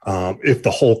rate. If the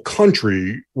whole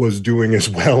country was doing as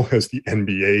well as the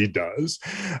NBA does,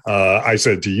 I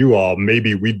said to you all,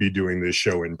 maybe we'd be doing this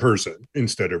show in person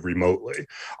instead of remotely.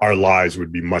 Our lives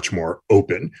would be much more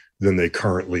open than they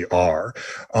currently are.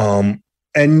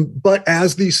 But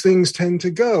as these things tend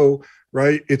to go,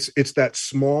 right, it's that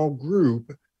small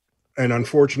group, and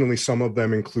unfortunately some of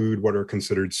them include what are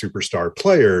considered superstar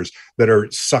players that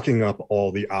are sucking up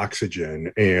all the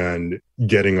oxygen and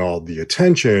getting all the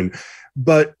attention,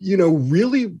 but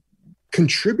really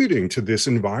contributing to this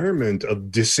environment of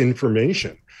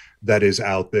disinformation that is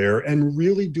out there and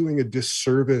really doing a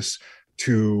disservice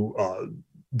to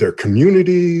their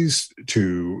communities,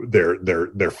 to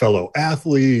their fellow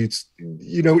athletes,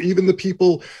 even the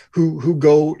people who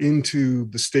go into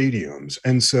the stadiums.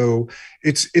 And so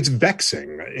it's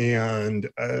vexing. And,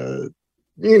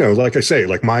 like I say,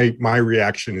 like my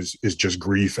reaction is just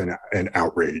grief and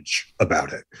outrage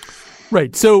about it.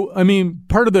 Right. So, I mean,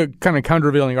 part of the kind of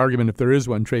countervailing argument, if there is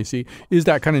one, Tracy, is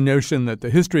that kind of notion that the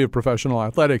history of professional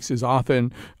athletics is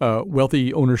often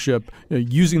wealthy ownership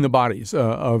using the bodies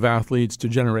of athletes to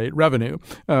generate revenue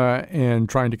and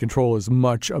trying to control as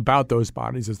much about those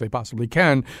bodies as they possibly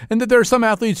can. And that there are some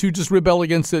athletes who just rebel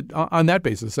against it on that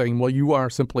basis, saying, well, you are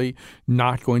simply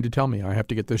not going to tell me I have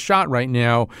to get this shot right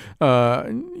now,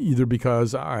 either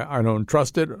because I don't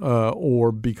trust it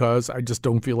or because I just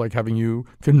don't feel like having you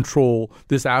control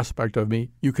this aspect of me.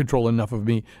 You control enough of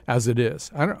me as it is.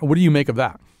 What do you make of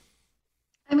that?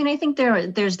 I mean, I think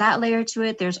there's that layer to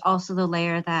it. There's also the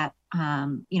layer that,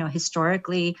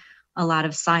 historically, a lot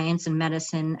of science and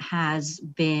medicine has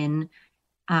been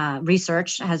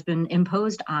research has been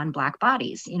imposed on Black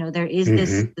bodies. There is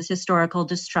this historical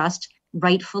distrust,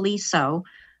 rightfully so.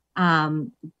 But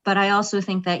I also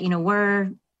think that,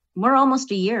 we're almost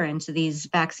a year into these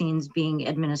vaccines being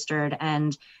administered,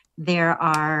 and there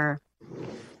are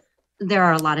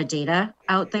a lot of data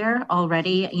out there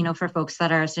already, for folks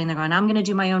that are sitting there going, I'm going to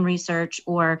do my own research,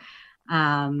 or,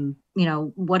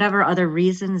 whatever other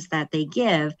reasons that they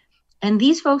give. And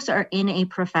these folks are in a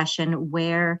profession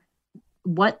where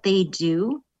what they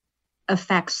do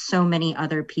affects so many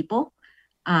other people.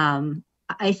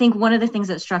 I think one of the things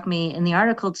that struck me in the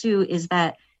article too is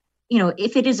that,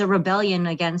 if it is a rebellion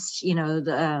against,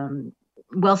 the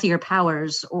wealthier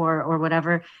powers or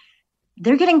whatever,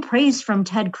 they're getting praise from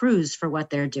Ted Cruz for what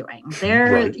they're doing.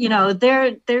 They're,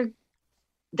 Right.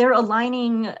 they're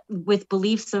aligning with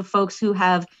beliefs of folks who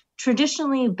have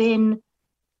traditionally been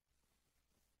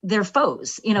their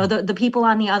foes, the people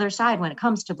on the other side when it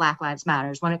comes to Black Lives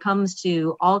Matters, when it comes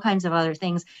to all kinds of other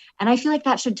things. And I feel like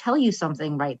that should tell you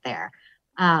something right there.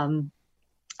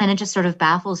 And it just sort of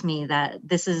baffles me that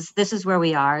this is where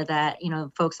we are, that,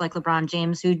 folks like LeBron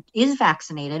James, who is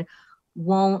vaccinated,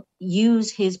 won't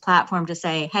use his platform to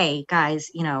say, hey, guys,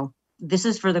 this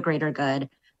is for the greater good.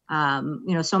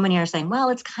 So many are saying, well,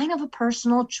 it's kind of a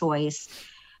personal choice.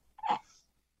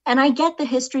 And I get the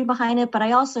history behind it, but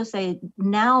I also say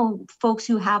now folks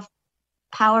who have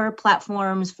power,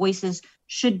 platforms, voices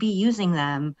should be using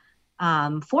them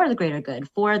for the greater good,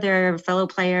 for their fellow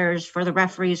players, for the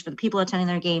referees, for the people attending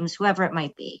their games, whoever it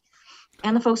might be,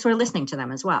 and the folks who are listening to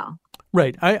them as well.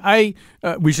 Right.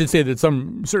 We should say that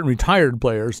some certain retired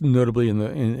players, notably in the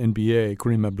NBA,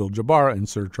 Kareem Abdul-Jabbar and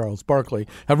Sir Charles Barkley,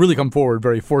 have really come forward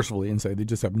very forcefully and say they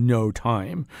just have no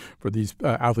time for these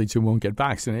athletes who won't get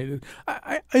vaccinated.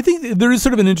 I think there is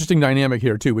sort of an interesting dynamic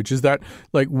here, too, which is that,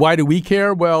 like, why do we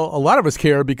care? Well, a lot of us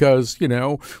care because,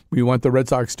 we want the Red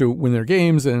Sox to win their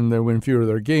games, and they win fewer of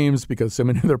their games because so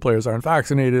many of their players aren't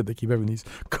vaccinated. They keep having these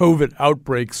COVID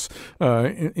outbreaks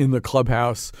in the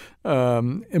clubhouse.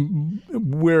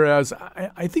 Whereas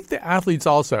I think the athletes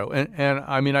also, and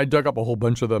I mean, I dug up a whole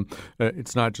bunch of them.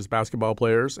 It's not just basketball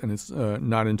players, and it's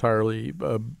not entirely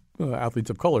athletes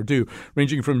of color too,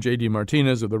 ranging from J.D.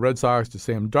 Martinez of the Red Sox to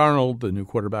Sam Darnold, the new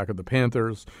quarterback of the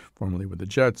Panthers, formerly with the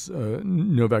Jets,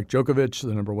 Novak Djokovic,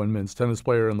 the number one men's tennis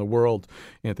player in the world,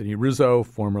 Anthony Rizzo,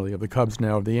 formerly of the Cubs,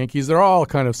 now of the Yankees. They're all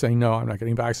kind of saying, no, I'm not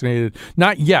getting vaccinated.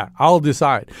 Not yet. I'll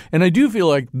decide. And I do feel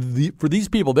like for these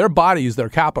people, their body is their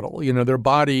capital. Their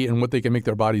body and what they can make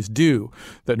their bodies do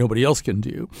that nobody else can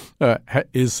do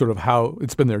is sort of how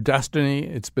it's been their destiny.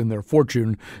 It's been their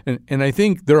fortune. And I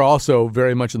think they're also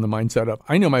very much in the mindset of,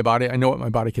 I know my body, I know what my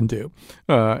body can do,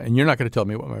 and you're not going to tell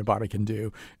me what my body can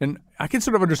do. And I can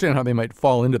sort of understand how they might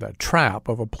fall into that trap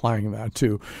of applying that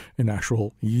to an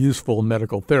actual useful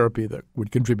medical therapy that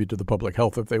would contribute to the public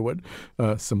health if they would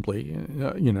simply,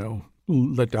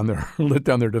 let down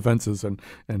their defenses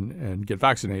and get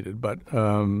vaccinated. But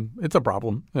it's a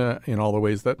problem in all the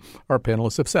ways that our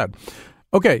panelists have said.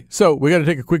 Okay, so we got to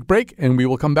take a quick break, and we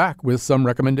will come back with some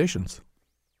recommendations.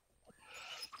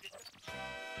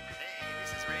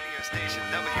 Station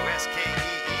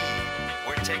WSKEE.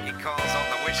 We're taking calls on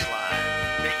the wish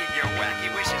line, making your wacky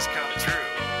wishes come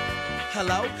true.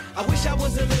 Hello? I wish I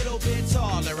was a little bit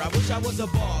taller. I wish I was a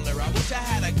baller. I wish I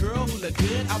had a girl who looked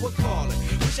good, I would call her.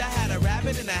 Wish I had a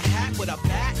rabbit in a hat with a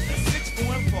bat and a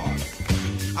 6'4" father.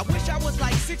 I wish I was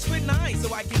like 6'9"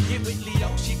 so I can get with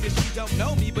Leoshi, cause she don't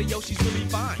know me, but yo, she's really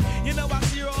fine. I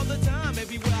see her all the time,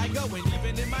 everywhere I go, and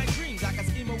even in my dreams, I can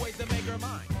scheme a way to make her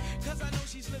mine. Cause I know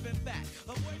she's living fat.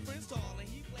 Her boyfriend's tall and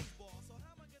he plays ball, so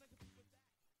how am I gonna compete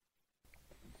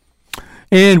with that?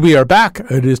 And we are back.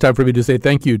 It is time for me to say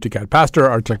thank you to Kat Pastor,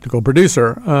 our technical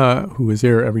producer, who is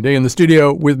here every day in the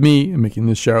studio with me and making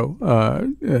this show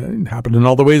happen in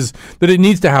all the ways that it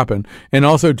needs to happen. And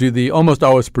also to the almost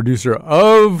always producer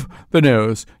of The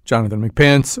Nose, Jonathan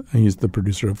McPants. He's the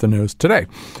producer of The Nose today.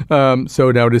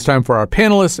 So now it is time for our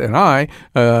panelists and I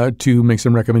to make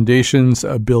some recommendations.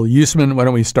 Bill Usman, why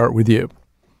don't we start with you?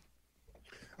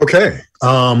 Okay.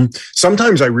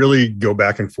 Sometimes I really go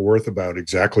back and forth about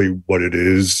exactly what it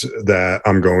is that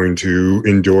I'm going to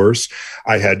endorse.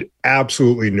 I had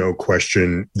absolutely no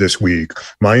question this week.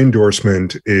 My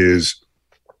endorsement is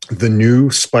the new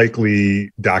Spike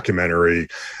Lee documentary.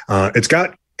 It's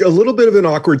got a little bit of an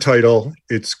awkward title.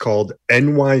 It's called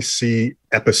NYC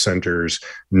Epicenters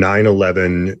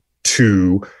 9/11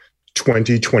 to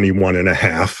 2021 and a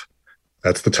half.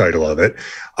 That's the title of it.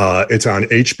 It's on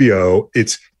HBO.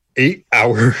 It's 8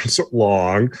 hours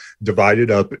long, divided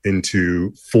up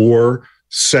into 4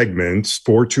 segments,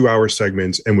 4 2-hour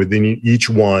segments. And within each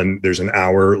one, there's an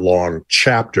hour-long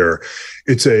chapter.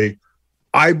 It's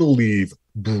I believe,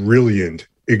 brilliant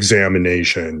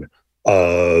examination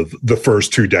of the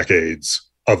first 2 decades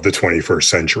of the 21st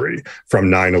century, from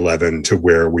 9/11 to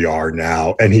where we are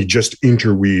now. And he just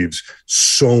interweaves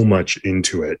so much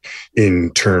into it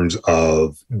in terms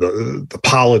of the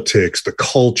politics, the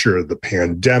culture, the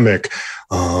pandemic.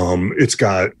 It's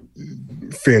got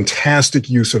fantastic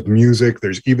use of music.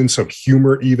 There's even some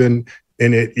humor even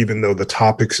in it, even though the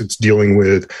topics it's dealing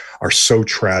with are so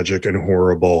tragic and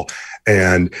horrible.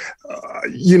 And,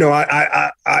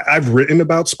 I've written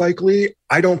about Spike Lee.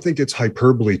 I don't think it's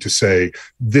hyperbole to say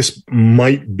this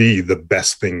might be the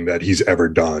best thing that he's ever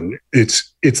done.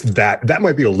 It's that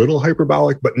might be a little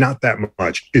hyperbolic, but not that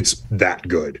much. It's that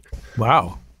good.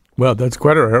 Wow. Well, that's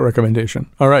quite a recommendation.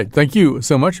 All right. Thank you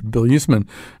so much, Bill Usman,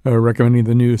 recommending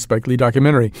the new Spike Lee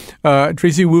documentary.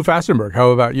 Tracy Wu Fastenberg, how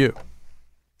about you?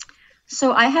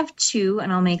 So I have two,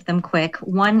 and I'll make them quick.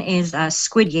 One is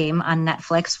Squid Game on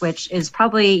Netflix, which is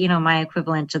probably, my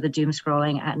equivalent to the doom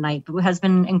scrolling at night, but has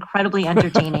been incredibly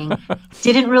entertaining.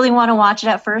 Didn't really want to watch it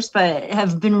at first, but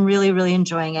have been really, really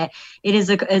enjoying it.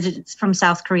 It's from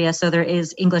South Korea, so there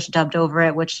is English dubbed over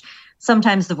it, which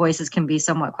sometimes the voices can be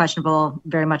somewhat questionable,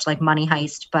 very much like Money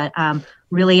Heist, but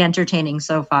really entertaining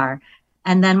so far.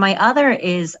 And then my other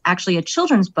is actually a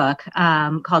children's book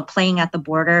called Playing at the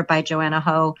Border by Joanna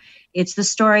Ho. It's the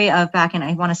story of back in,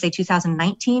 I want to say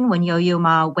 2019, when Yo-Yo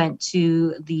Ma went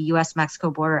to the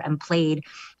U.S.-Mexico border and played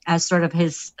as sort of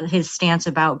his stance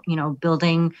about,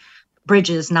 building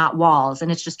bridges, not walls. And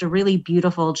it's just a really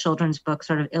beautiful children's book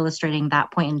sort of illustrating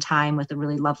that point in time with a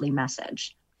really lovely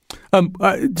message.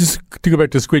 Just to go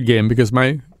back to Squid Game, because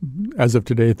my, as of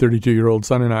today, 32-year-old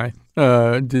son and I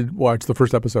did watch the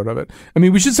first episode of it. I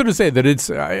mean, we should sort of say that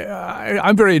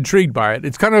I'm very intrigued by it.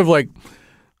 It's kind of like,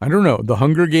 I don't know, the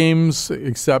Hunger Games,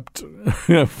 except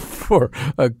for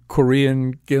a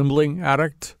Korean gambling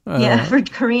addict. For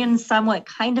Korean, somewhat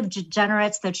kind of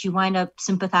degenerates that you wind up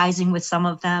sympathizing with some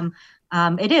of them.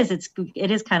 It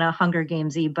is kind of Hunger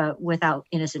Games-y, but without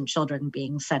innocent children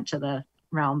being sent to the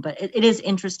realm. But it is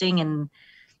interesting, and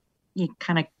it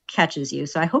kind of catches you.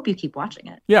 So I hope you keep watching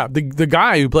it. Yeah, the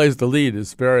guy who plays the lead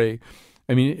is very,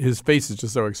 his face is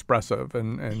just so expressive,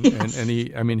 and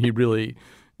he really,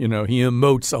 he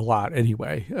emotes a lot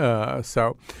anyway.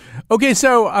 So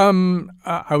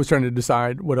I was trying to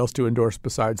decide what else to endorse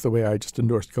besides the way I just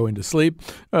endorsed going to sleep.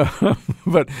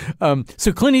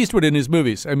 So Clint Eastwood in his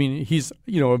movies, he's,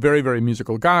 a very, very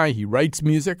musical guy. He writes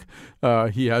music.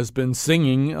 He has been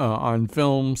singing on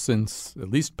film since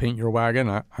at least Paint Your Wagon.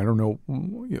 I don't know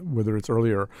whether it's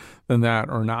earlier than that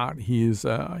or not. He's,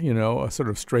 a sort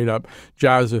of straight up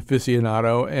jazz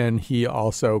aficionado. And he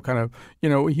also kind of,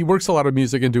 he works a lot of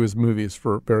music into his movies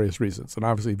for various reasons. And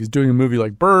obviously, if he's doing a movie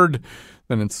like Bird,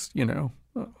 then it's, going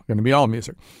to be all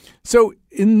music. So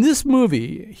in this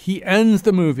movie, he ends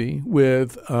the movie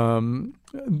with a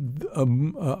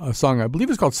song, I believe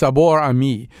it's called Sabor a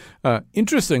Mi.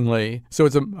 Interestingly, so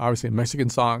it's obviously a Mexican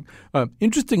song.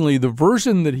 Interestingly, the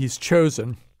version that he's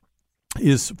chosen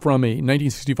is from a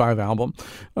 1965 album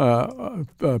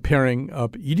pairing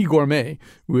up Edie Gourmet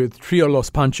with Trio Los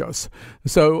Panchos.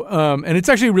 So, and it's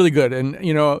actually really good. And,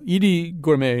 Edie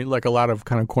Gourmet, like a lot of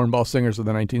kind of cornball singers of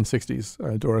the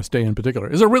 1960s, Doris Day in particular,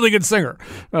 is a really good singer,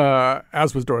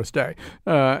 as was Doris Day.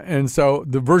 And so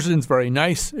the version's very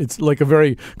nice. It's like a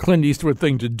very Clint Eastwood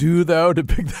thing to do, though, to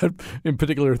pick that in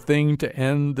particular thing to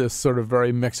end this sort of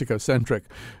very Mexico-centric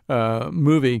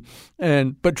movie.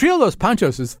 But Trio Los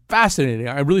Panchos is fascinating.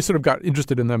 I really sort of got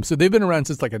interested in them. So they've been around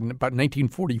since about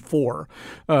 1944,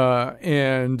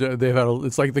 and they've had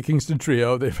it's like the Kingston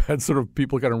Trio. They've had sort of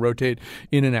people kind of rotate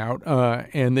in and out,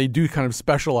 and they do kind of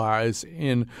specialize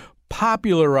in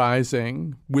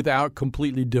popularizing without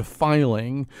completely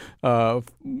defiling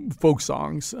folk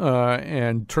songs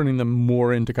and turning them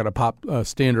more into kind of pop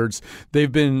standards.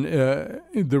 They've been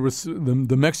there was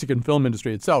the Mexican film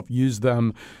industry itself used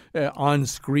them on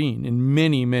screen in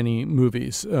many, many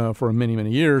movies for many,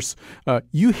 many years.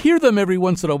 You hear them every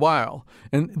once in a while,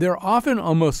 and they're often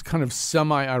almost kind of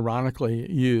semi-ironically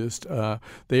used.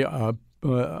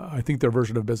 I think their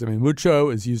version of Besame Mucho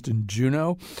is used in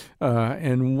Juno,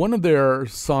 and one of their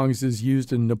songs is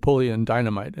used in Napoleon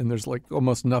Dynamite, and there's like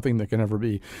almost nothing that can ever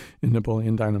be in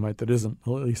Napoleon Dynamite that isn't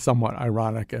at least somewhat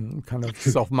ironic and kind of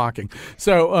self-mocking.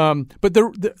 So, but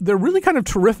they're really kind of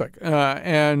terrific,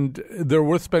 and they're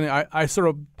worth spending. I sort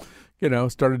of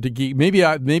started to geek. Maybe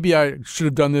I should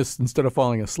have done this instead of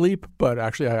falling asleep, but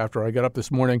actually after I got up this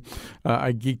morning,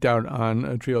 I geeked out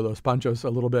on Trio Los Panchos a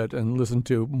little bit and listened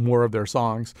to more of their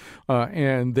songs.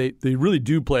 And they really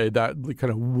do play that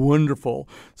kind of wonderful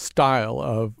style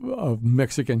of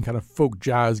Mexican kind of folk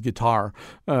jazz guitar,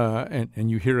 and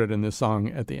you hear it in this song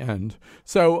at the end.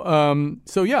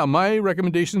 So yeah, my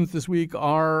recommendations this week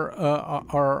are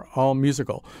all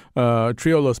musical.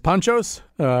 Trio Los Panchos.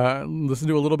 Listen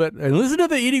to a little bit and listen to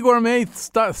the Edie Gourmet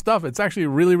stuff. It's actually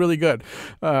really, really good.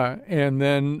 And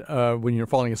then when you're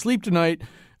falling asleep tonight,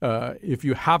 If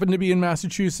you happen to be in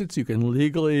Massachusetts, you can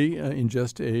legally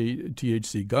ingest a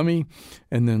THC gummy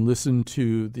and then listen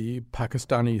to the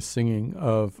Pakistani singing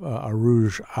of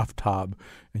Aruj Aftab,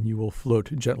 and you will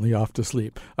float gently off to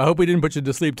sleep. I hope we didn't put you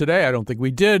to sleep today. I don't think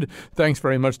we did. Thanks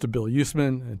very much to Bill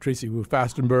Usman and Tracy Wu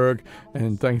Fastenberg,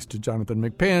 and thanks to Jonathan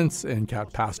McPants and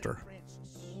Kat Pastor.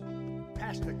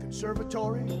 Past the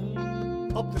conservatory,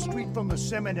 up the street from the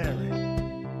seminary.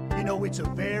 You know, it's a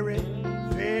very,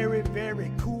 very,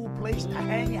 very cool place to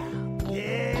hang out.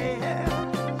 Yeah.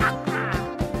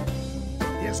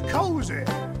 It's cozy,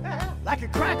 like a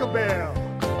Cracker Barrel.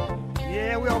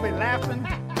 Yeah, we all be laughing,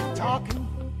 talking,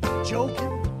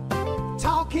 joking,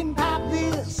 talking about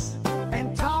this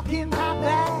and talking about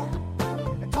that,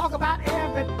 and talk about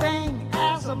everything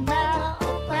as a matter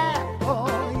of fact. Oh,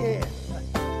 yeah.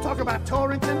 Talk about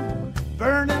Torrington,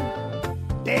 Vernon,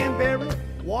 Danbury,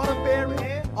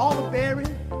 Waterbury, Alderberry,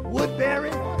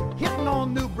 Woodbury, hitting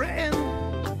on New Britain,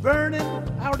 Vernon,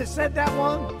 I already said that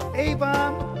one,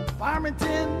 Avon,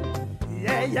 Farmington,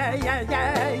 yeah.